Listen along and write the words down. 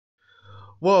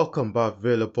Welcome back,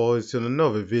 Villa boys, to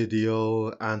another video.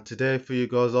 And today, for you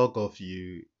guys, I'll go for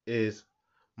you is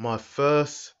my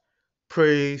first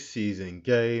pre-season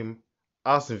game.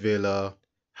 Aston Villa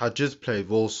had just played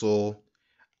Walsall,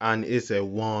 and it's a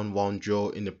 1-1 draw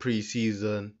in the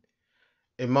pre-season.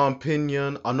 In my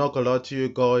opinion, I'm not gonna lie to you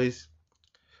guys,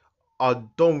 I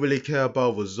don't really care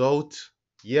about result.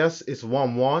 Yes, it's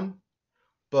 1-1,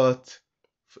 but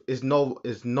it's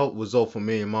not result for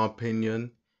me, in my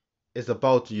opinion. It's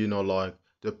about, like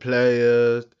the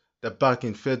players, the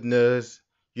backing fitness.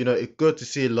 It's good to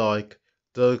see like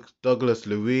Douglas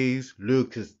Luiz,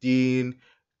 Lucas Dean,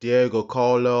 Diego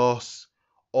Carlos,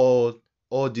 all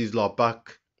all these like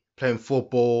back playing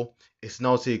football. It's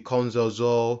now see Konza as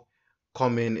well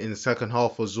coming in the second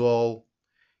half as well.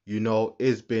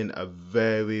 It's been a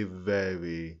very,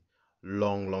 very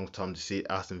long time to see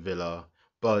Aston Villa.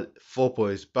 But football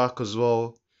is back as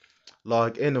well.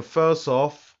 Like in the first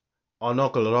half, I'm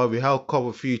not gonna lie, we had a couple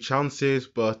of few chances,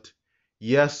 but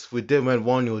yes, we did went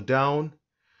 1-0 down.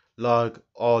 Like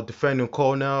our defending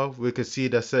corner, we could see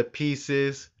the set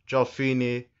pieces.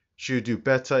 Joffini should do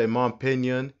better, in my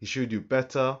opinion. He should do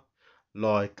better.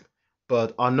 Like,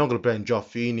 but I'm not gonna blame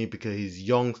Joffini because he's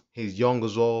young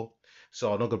as well.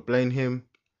 So I'm not gonna blame him.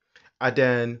 And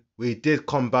then we did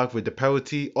come back with the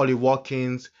penalty. Ollie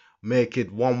Watkins make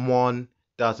it 1-1.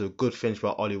 That's a good finish by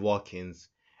Ollie Watkins.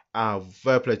 And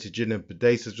fair play to Julian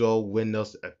Badace as well, win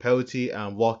us a penalty,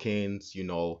 and Watkins,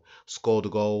 scored a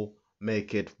goal,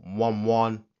 make it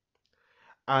 1-1.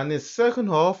 And in second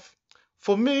half,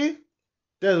 for me,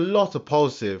 there's a lot of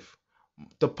positive.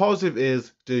 The positive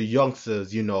is the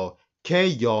youngsters,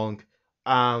 Ken Young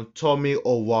and Tommy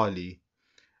O'Reilly.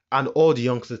 And all the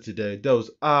youngsters today, that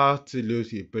was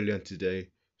absolutely brilliant today.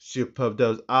 Superb. That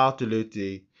was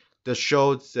absolutely the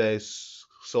show says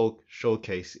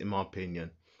showcase, in my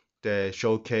opinion. The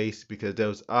showcase because that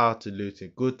was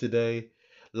absolutely good today.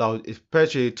 Like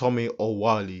especially Tommy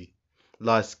O'Reilly,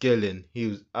 like skilling. He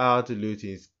was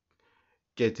absolutely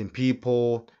getting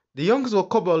people. The youngsters were a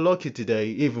couple of lucky today.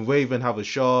 Even Raven have a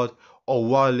shot.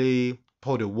 O'Reilly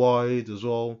pulled it wide as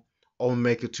well. Or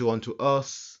make it 2-1 to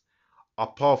us.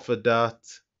 Apart from that,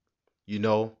 you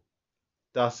know,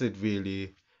 that's it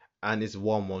really. And it's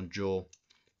 1-1 draw.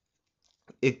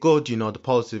 It good, the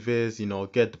positive is,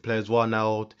 get the players one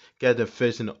out, get them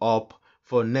fishing up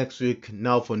for next week.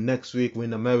 Now for next week, we're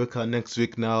in America next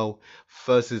week now.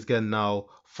 First is getting now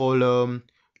Fulham,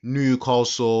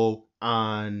 Newcastle,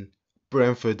 and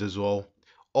Brentford as well.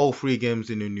 All three games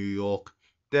in New York.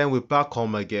 Then we're back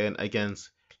home again against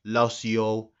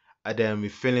Lazio, and then we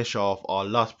finish off our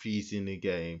last preseason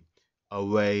game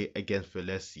away against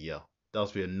Valencia.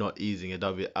 That's been not easy and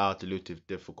that'll be absolutely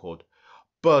difficult.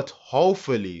 But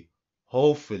hopefully,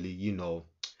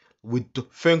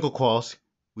 finger crossed,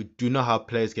 we do not have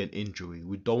players get injury.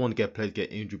 We don't want to get players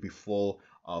get injured before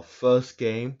our first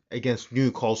game against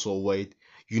Newcastle away.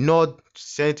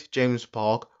 St. James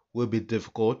Park will be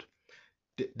difficult.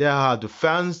 They have the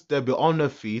fans, they'll be on their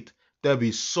feet, they'll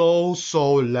be so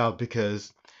loud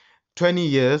because 20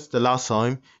 years the last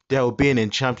time they were being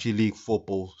in Champions League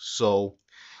football. So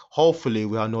hopefully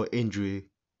we have no injury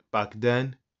back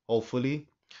then. Hopefully.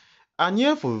 And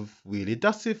yeah, for really,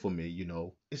 that's it for me.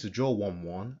 It's a draw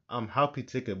 1-1. I'm happy to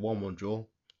take a 1-1 draw.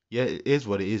 Yeah, it is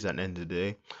what it is at the end of the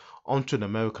day. On to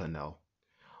America now.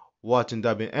 Watching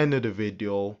that being end of the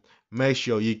video. Make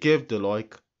sure you give the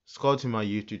like, subscribe to my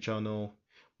YouTube channel.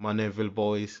 My name is Villa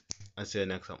Boys. And see you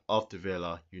next time after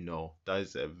Villa. That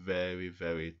is a very,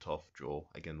 very tough draw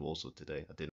against Walsall today. I didn't